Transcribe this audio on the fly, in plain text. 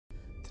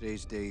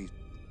Today's day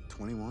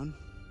 21?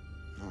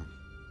 No,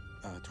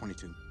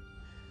 22.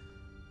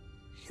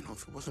 You know,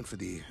 if it wasn't for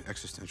the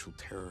existential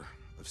terror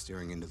of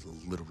staring into the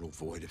literal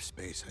void of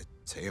space, I'd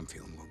say I'm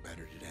feeling a little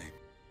better today.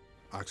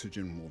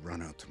 Oxygen will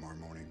run out tomorrow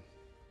morning.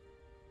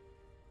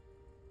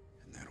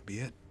 And that'll be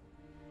it.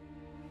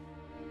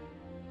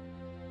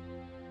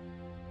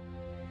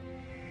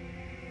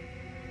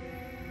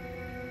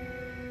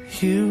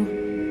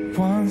 You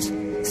once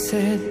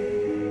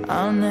said,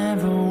 I'll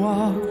never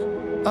walk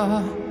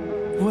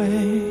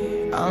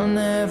away, I'll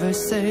never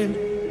sail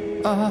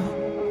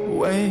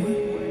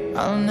away,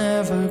 I'll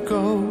never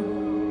go.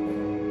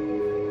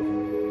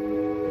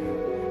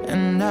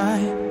 And I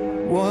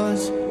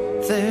was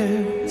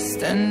there,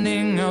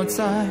 standing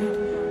outside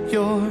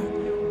your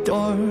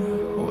door,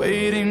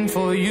 waiting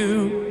for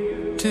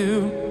you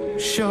to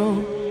show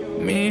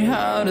me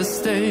how to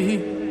stay.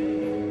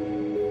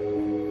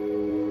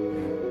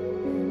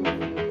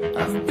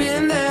 I've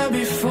been there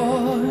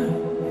before,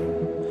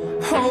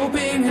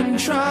 hoping and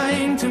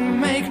trying to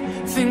make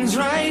things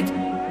right,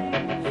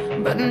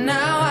 but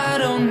now I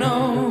don't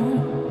know.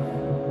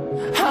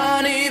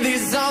 Honey,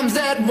 these arms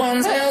that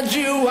once held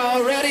you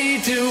are ready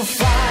to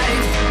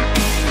fight.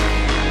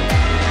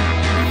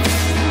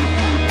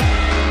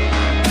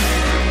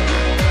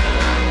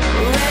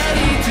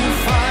 Ready to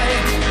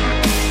fight.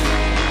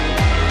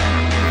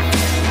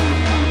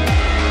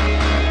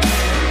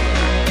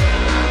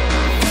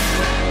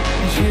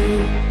 You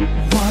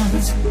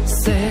once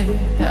said,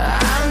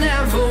 I'll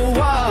never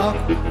walk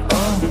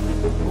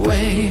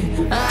away,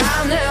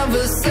 I'll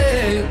never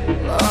sail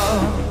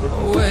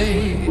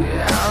away,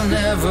 I'll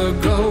never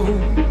go.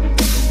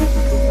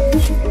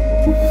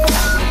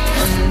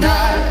 And I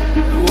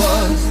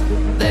was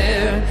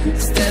there,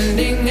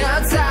 standing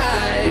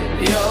outside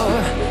your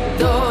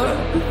door,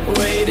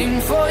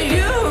 waiting for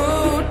you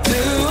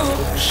to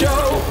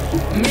show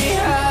me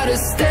how to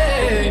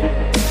stay.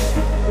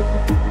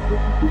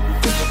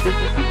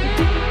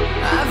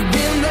 I've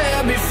been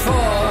there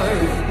before,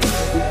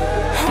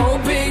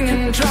 hoping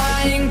and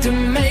trying to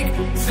make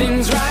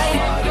things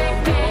right,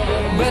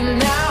 but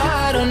now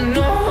I don't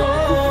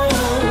know.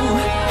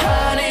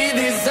 Honey,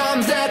 these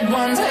arms that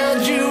once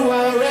held you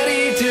are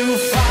ready to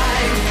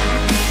fight.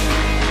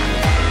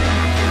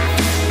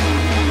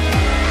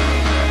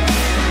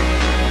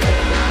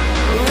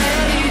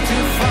 Ready to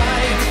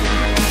fight.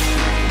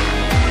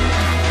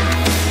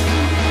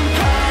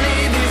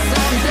 Honey, these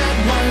arms that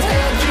once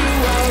held you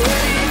are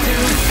ready to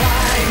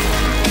fight.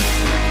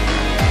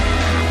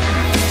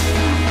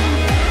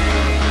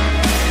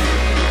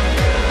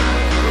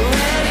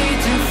 Ready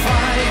to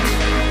fight.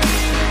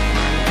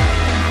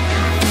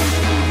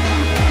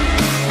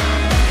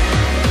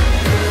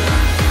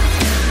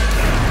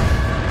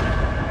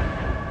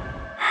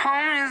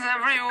 Home is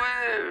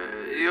everywhere,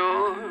 your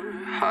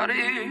heart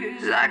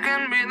is. I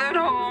can be that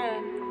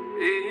home.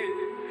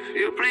 If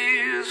you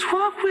please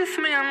walk with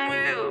me and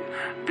we'll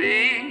be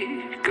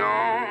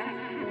gone.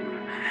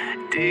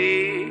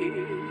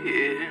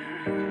 Dear,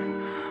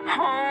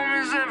 home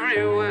is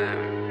everywhere,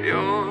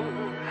 your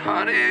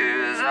heart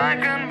is. I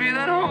can be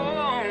that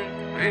home.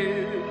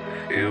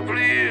 If you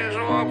please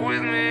walk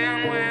with me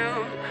and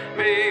we'll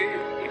be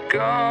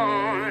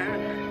gone.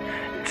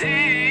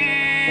 Dear.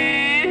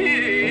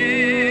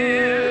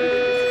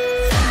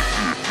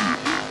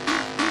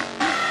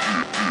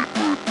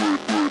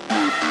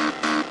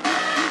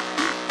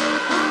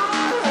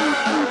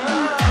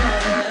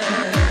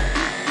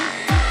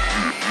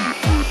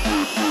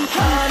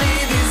 Honey,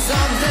 these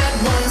arms that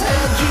once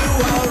held you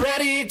are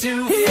ready to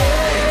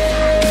fight.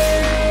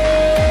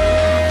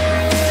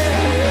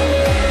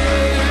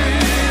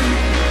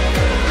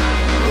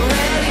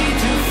 Ready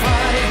to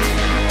fight.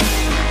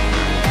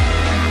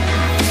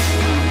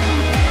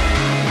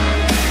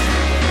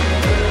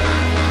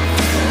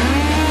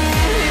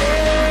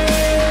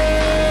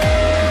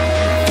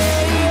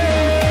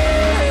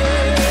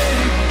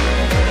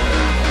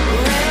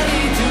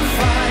 Ready to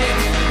fight.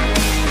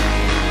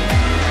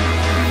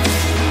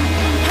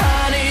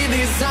 Honey,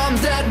 these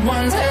arms that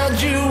once held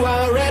you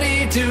are ready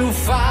to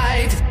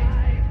fight.